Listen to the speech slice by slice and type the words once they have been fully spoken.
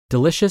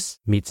Delicious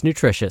meets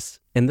nutritious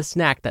in the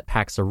snack that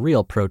packs a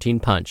real protein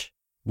punch.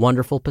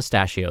 Wonderful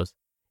Pistachios.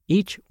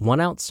 Each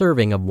 1-ounce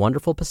serving of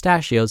Wonderful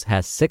Pistachios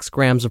has 6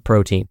 grams of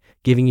protein,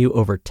 giving you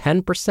over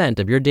 10%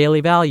 of your daily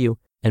value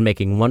and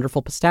making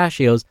Wonderful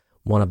Pistachios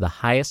one of the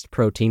highest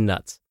protein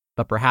nuts.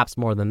 But perhaps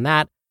more than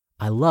that,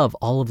 I love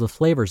all of the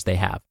flavors they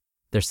have.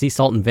 Their sea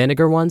salt and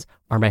vinegar ones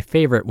are my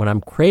favorite when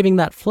I'm craving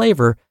that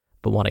flavor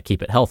but want to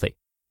keep it healthy.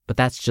 But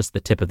that's just the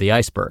tip of the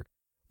iceberg.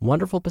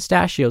 Wonderful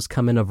Pistachios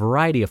come in a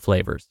variety of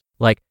flavors,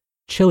 like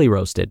chili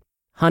roasted,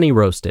 honey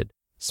roasted,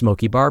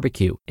 smoky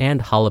barbecue,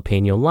 and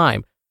jalapeno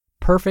lime,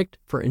 perfect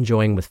for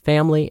enjoying with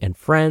family and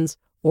friends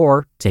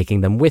or taking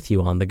them with you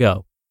on the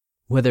go.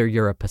 Whether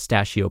you're a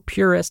pistachio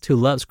purist who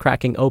loves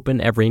cracking open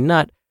every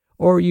nut,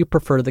 or you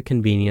prefer the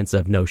convenience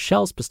of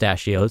no-shells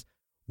pistachios,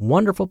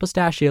 Wonderful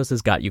Pistachios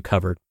has got you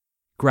covered.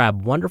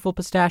 Grab Wonderful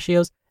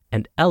Pistachios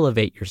and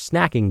elevate your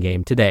snacking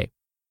game today.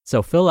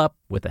 So fill up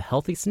with a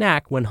healthy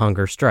snack when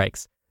hunger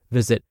strikes.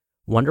 Visit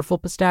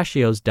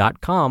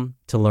wonderfulpistachios.com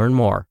to learn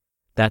more.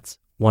 That's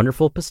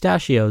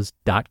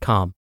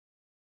wonderfulpistachios.com.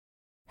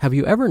 Have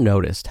you ever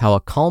noticed how a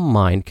calm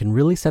mind can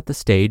really set the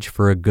stage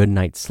for a good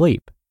night's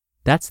sleep?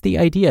 That's the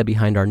idea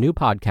behind our new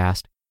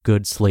podcast,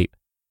 Good Sleep.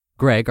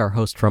 Greg, our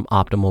host from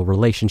Optimal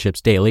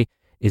Relationships Daily,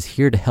 is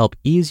here to help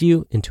ease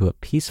you into a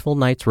peaceful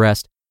night's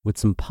rest with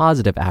some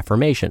positive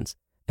affirmations.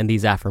 And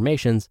these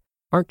affirmations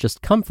aren't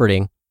just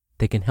comforting,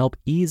 they can help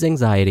ease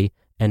anxiety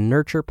and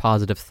nurture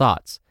positive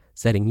thoughts,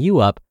 setting you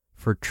up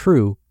for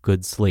true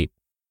good sleep.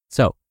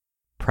 So,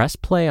 press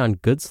play on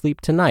Good Sleep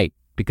tonight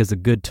because a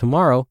good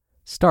tomorrow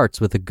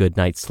starts with a good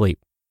night's sleep.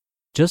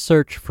 Just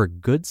search for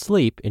Good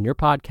Sleep in your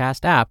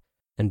podcast app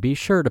and be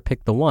sure to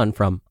pick the one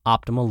from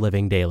Optimal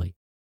Living Daily.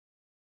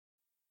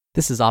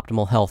 This is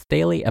Optimal Health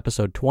Daily,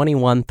 episode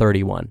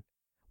 2131,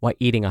 Why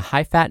Eating a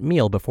High-Fat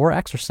Meal Before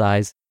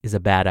Exercise is a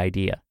Bad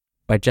Idea,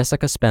 by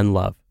Jessica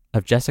Spendlove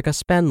of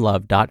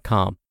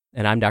jessicaspendlove.com.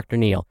 And I'm Dr.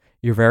 Neil,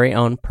 your very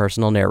own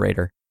personal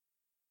narrator.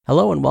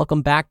 Hello and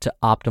welcome back to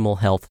Optimal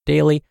Health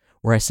Daily,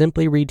 where I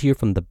simply read to you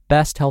from the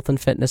best health and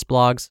fitness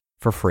blogs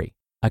for free.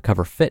 I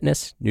cover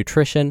fitness,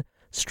 nutrition,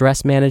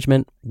 stress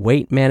management,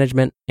 weight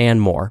management,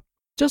 and more,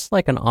 just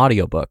like an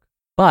audiobook,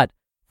 but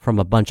from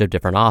a bunch of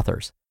different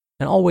authors,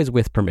 and always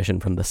with permission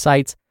from the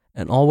sites,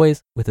 and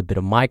always with a bit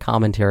of my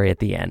commentary at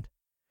the end.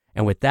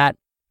 And with that,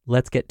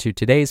 let's get to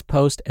today's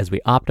post as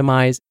we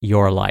optimize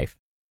your life.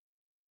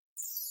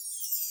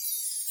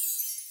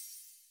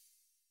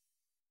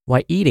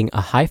 Why Eating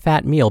a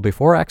High-Fat Meal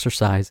Before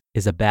Exercise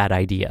is a Bad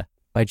Idea,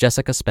 by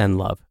Jessica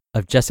Spendlove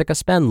of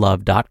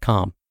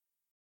jessicaspendlove.com.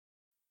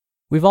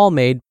 We've all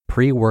made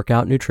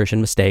pre-workout nutrition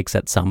mistakes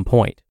at some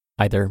point,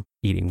 either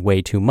eating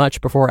way too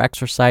much before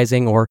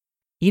exercising or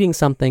eating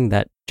something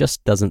that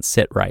just doesn't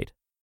sit right.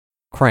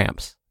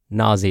 Cramps,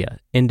 nausea,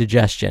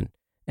 indigestion,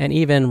 and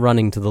even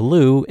running to the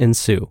loo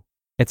ensue.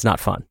 It's not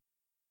fun.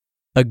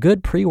 A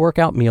good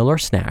pre-workout meal or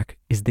snack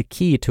is the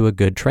key to a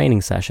good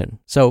training session,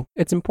 so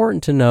it's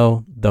important to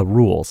know the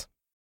rules.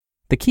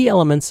 The key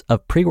elements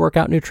of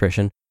pre-workout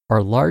nutrition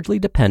are largely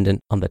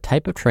dependent on the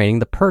type of training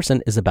the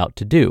person is about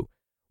to do,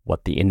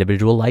 what the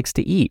individual likes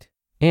to eat,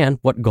 and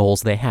what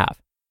goals they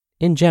have.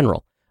 In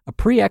general, a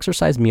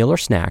pre-exercise meal or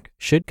snack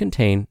should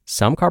contain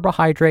some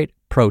carbohydrate,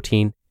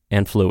 protein,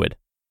 and fluid.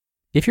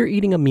 If you're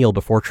eating a meal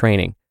before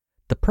training,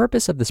 the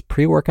purpose of this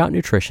pre-workout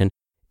nutrition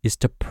is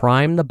to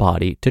prime the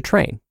body to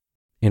train.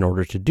 In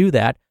order to do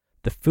that,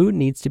 the food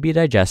needs to be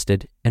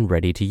digested and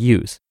ready to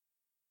use.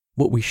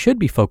 What we should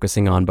be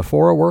focusing on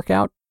before a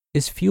workout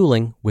is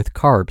fueling with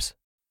carbs.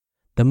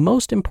 The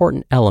most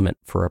important element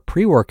for a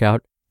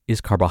pre-workout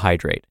is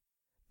carbohydrate.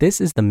 This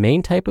is the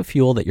main type of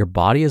fuel that your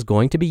body is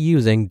going to be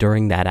using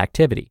during that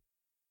activity.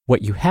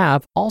 What you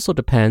have also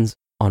depends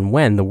on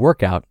when the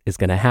workout is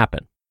going to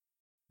happen.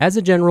 As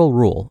a general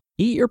rule,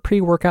 eat your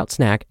pre-workout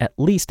snack at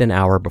least an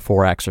hour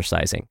before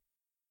exercising.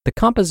 The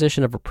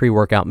composition of a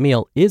pre-workout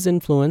meal is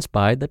influenced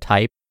by the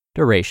type,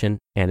 duration,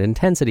 and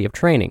intensity of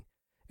training.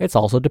 It's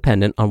also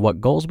dependent on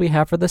what goals we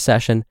have for the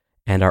session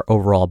and our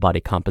overall body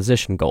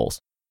composition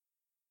goals.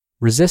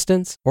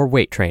 Resistance or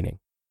weight training.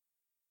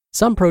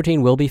 Some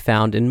protein will be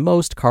found in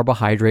most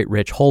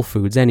carbohydrate-rich whole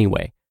foods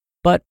anyway,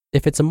 but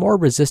if it's a more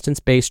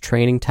resistance-based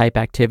training type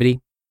activity,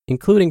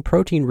 including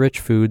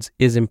protein-rich foods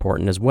is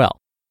important as well.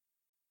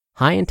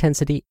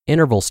 High-intensity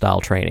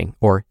interval-style training,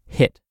 or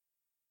HIIT.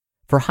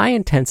 For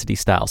high-intensity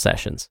style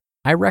sessions,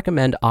 I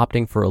recommend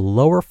opting for a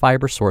lower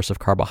fiber source of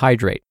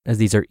carbohydrate, as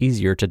these are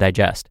easier to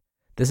digest.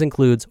 This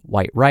includes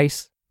white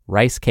rice,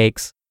 rice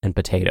cakes, and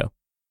potato.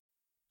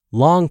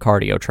 Long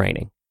cardio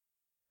training.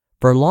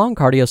 For long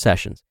cardio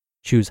sessions,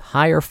 choose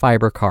higher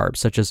fiber carbs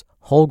such as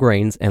whole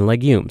grains and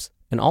legumes,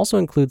 and also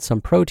include some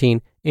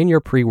protein in your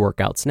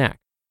pre-workout snack.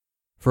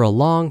 For a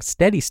long,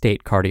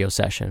 steady-state cardio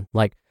session,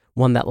 like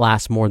one that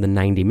lasts more than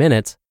 90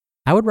 minutes,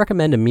 I would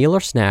recommend a meal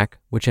or snack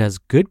which has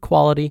good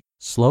quality,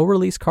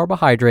 slow-release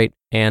carbohydrate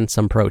and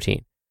some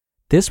protein.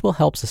 This will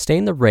help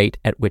sustain the rate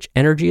at which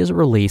energy is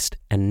released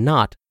and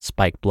not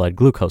spike blood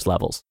glucose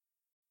levels.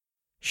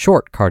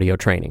 Short cardio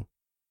training.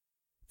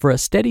 For a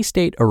steady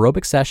state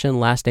aerobic session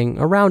lasting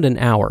around an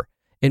hour,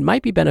 it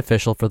might be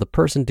beneficial for the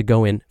person to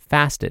go in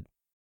fasted.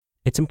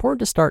 It's important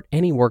to start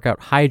any workout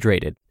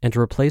hydrated and to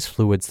replace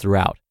fluids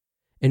throughout.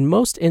 In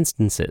most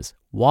instances,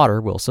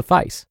 water will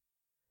suffice.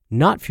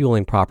 Not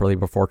fueling properly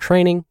before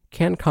training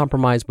can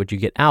compromise what you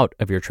get out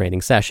of your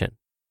training session.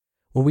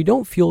 When we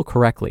don't fuel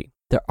correctly,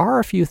 there are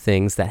a few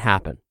things that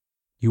happen.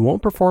 You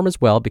won't perform as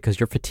well because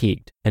you're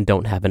fatigued and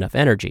don't have enough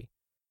energy.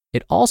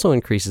 It also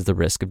increases the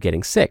risk of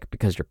getting sick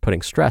because you're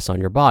putting stress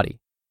on your body.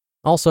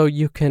 Also,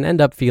 you can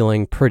end up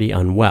feeling pretty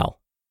unwell.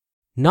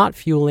 Not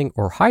fueling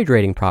or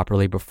hydrating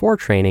properly before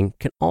training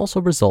can also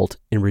result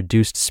in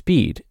reduced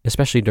speed,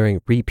 especially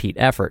during repeat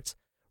efforts,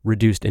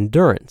 reduced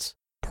endurance,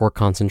 poor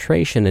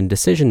concentration and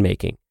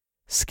decision-making,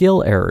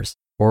 skill errors,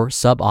 or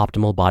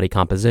suboptimal body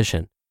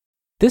composition.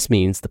 This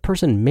means the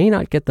person may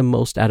not get the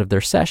most out of their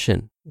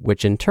session,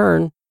 which in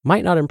turn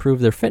might not improve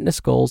their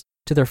fitness goals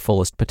to their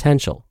fullest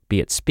potential,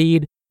 be it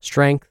speed,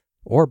 strength,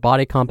 or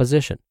body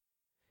composition.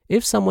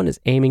 If someone is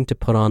aiming to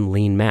put on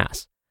lean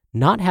mass,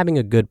 not having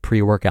a good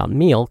pre-workout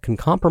meal can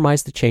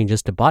compromise the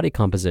changes to body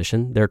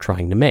composition they're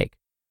trying to make.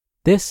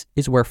 This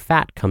is where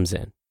fat comes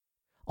in.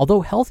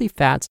 Although healthy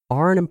fats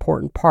are an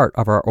important part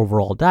of our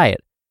overall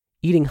diet,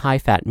 eating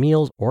high-fat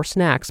meals or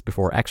snacks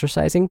before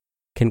exercising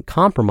can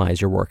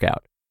compromise your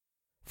workout.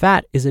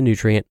 Fat is a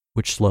nutrient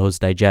which slows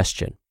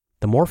digestion.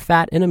 The more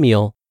fat in a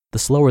meal, the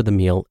slower the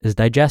meal is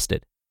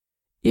digested.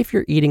 If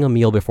you're eating a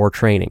meal before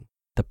training,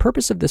 the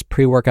purpose of this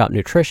pre-workout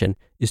nutrition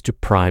is to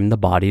prime the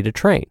body to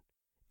train.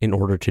 In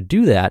order to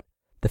do that,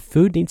 the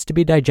food needs to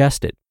be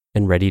digested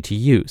and ready to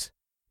use.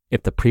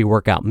 If the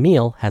pre-workout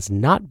meal has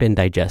not been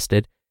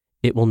digested,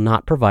 it will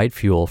not provide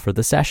fuel for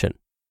the session.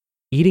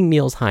 Eating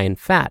meals high in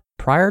fat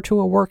prior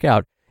to a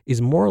workout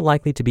is more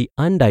likely to be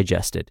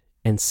undigested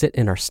and sit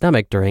in our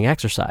stomach during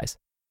exercise.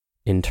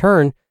 In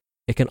turn,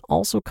 it can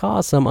also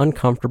cause some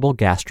uncomfortable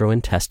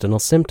gastrointestinal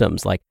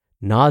symptoms like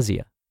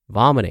nausea,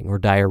 vomiting, or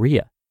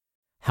diarrhea.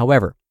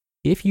 However,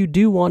 if you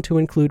do want to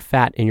include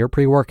fat in your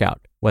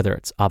pre-workout, whether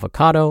it's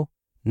avocado,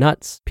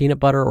 nuts, peanut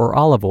butter, or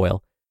olive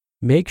oil,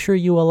 make sure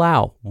you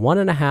allow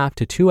 1.5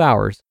 to 2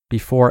 hours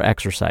before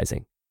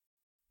exercising.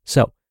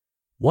 So,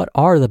 what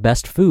are the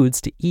best foods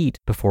to eat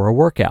before a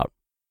workout?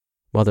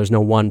 While there's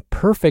no one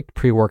perfect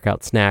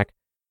pre-workout snack,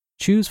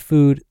 choose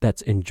food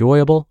that's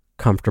enjoyable,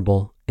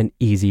 comfortable, and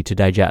easy to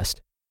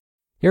digest.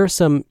 Here are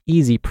some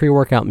easy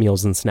pre-workout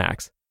meals and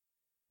snacks.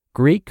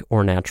 Greek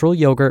or natural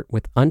yogurt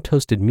with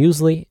untoasted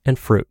muesli and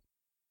fruit.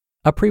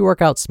 A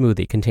pre-workout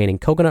smoothie containing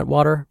coconut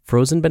water,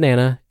 frozen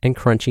banana, and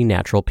crunchy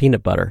natural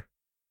peanut butter.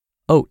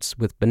 Oats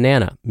with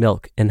banana,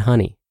 milk, and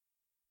honey.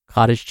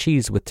 Cottage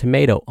cheese with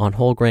tomato on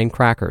whole grain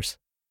crackers.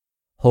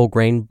 Whole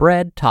grain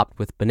bread topped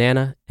with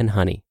banana and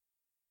honey.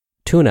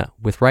 Tuna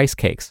with rice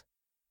cakes.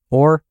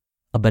 Or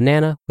a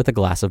banana with a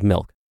glass of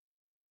milk.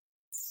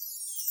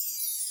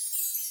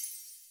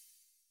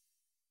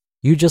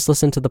 You just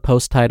listened to the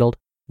post titled,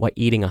 Why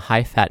Eating a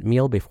High-Fat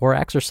Meal Before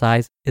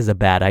Exercise is a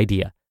Bad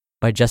Idea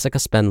by Jessica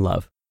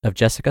Spendlove of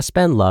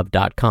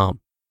jessicaspendlove.com.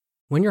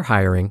 When you're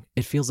hiring,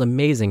 it feels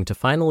amazing to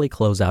finally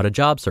close out a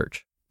job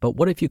search. But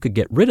what if you could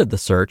get rid of the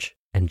search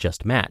and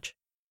just match?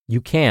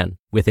 You can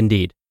with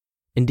Indeed.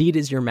 Indeed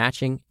is your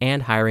matching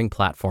and hiring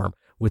platform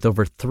with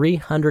over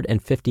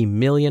 350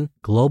 million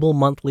global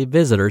monthly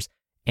visitors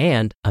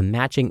and a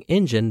matching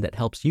engine that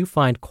helps you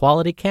find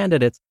quality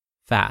candidates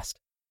fast.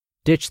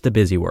 Ditch the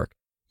busy work.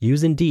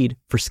 Use Indeed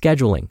for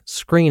scheduling,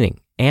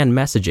 screening, and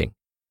messaging.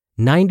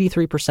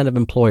 93% of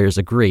employers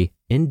agree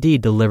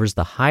Indeed delivers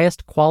the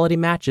highest quality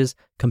matches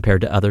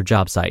compared to other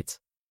job sites.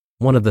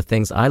 One of the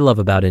things I love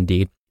about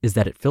Indeed is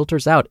that it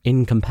filters out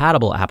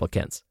incompatible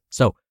applicants.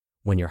 So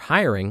when you're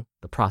hiring,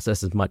 the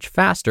process is much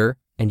faster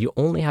and you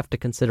only have to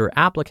consider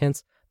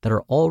applicants that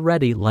are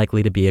already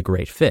likely to be a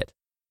great fit.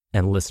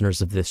 And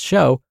listeners of this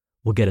show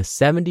will get a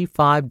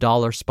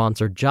 $75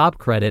 sponsored job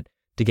credit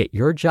to get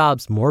your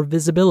jobs more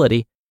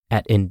visibility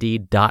at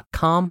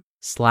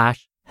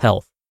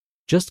Indeed.com/health.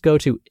 Just go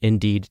to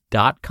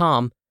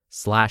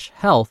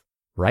Indeed.com/health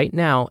right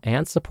now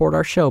and support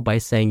our show by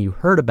saying you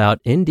heard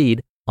about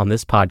Indeed on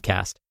this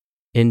podcast.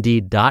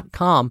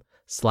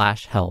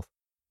 Indeed.com/health.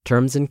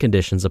 Terms and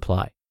conditions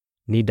apply.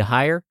 Need to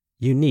hire?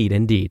 You need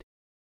Indeed.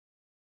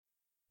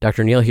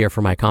 Dr. Neil here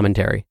for my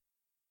commentary.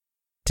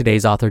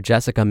 Today's author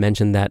Jessica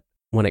mentioned that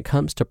when it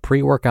comes to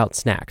pre-workout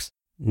snacks,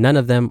 none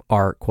of them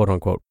are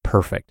quote-unquote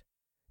perfect.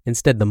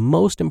 Instead, the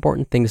most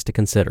important things to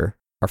consider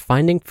are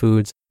finding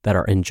foods that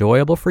are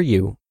enjoyable for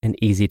you and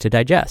easy to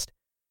digest.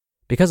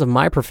 Because of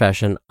my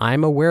profession,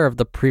 I'm aware of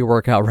the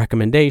pre-workout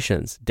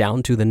recommendations,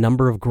 down to the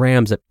number of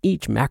grams of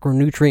each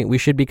macronutrient we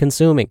should be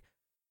consuming.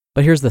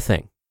 But here's the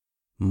thing.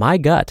 My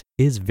gut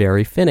is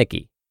very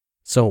finicky.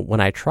 So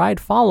when I tried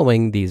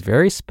following these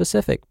very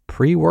specific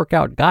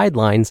pre-workout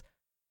guidelines,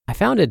 I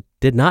found it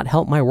did not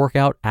help my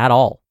workout at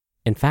all.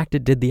 In fact,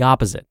 it did the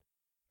opposite.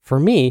 For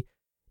me,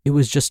 it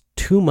was just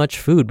too much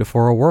food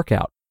before a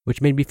workout,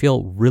 which made me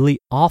feel really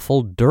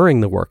awful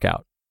during the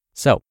workout.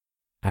 So,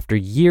 after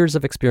years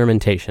of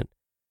experimentation,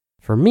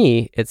 for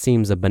me, it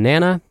seems a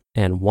banana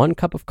and 1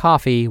 cup of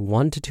coffee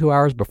 1 to 2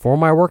 hours before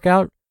my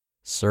workout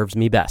serves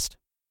me best.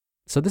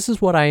 So this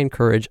is what I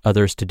encourage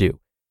others to do.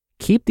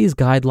 Keep these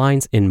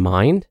guidelines in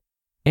mind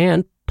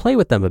and play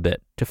with them a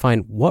bit to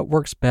find what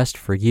works best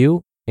for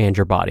you and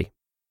your body.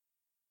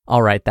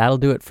 All right, that'll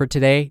do it for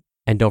today.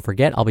 And don't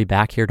forget, I'll be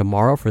back here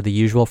tomorrow for the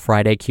usual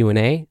Friday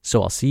Q&A.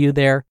 So I'll see you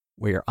there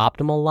where your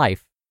optimal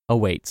life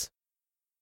awaits.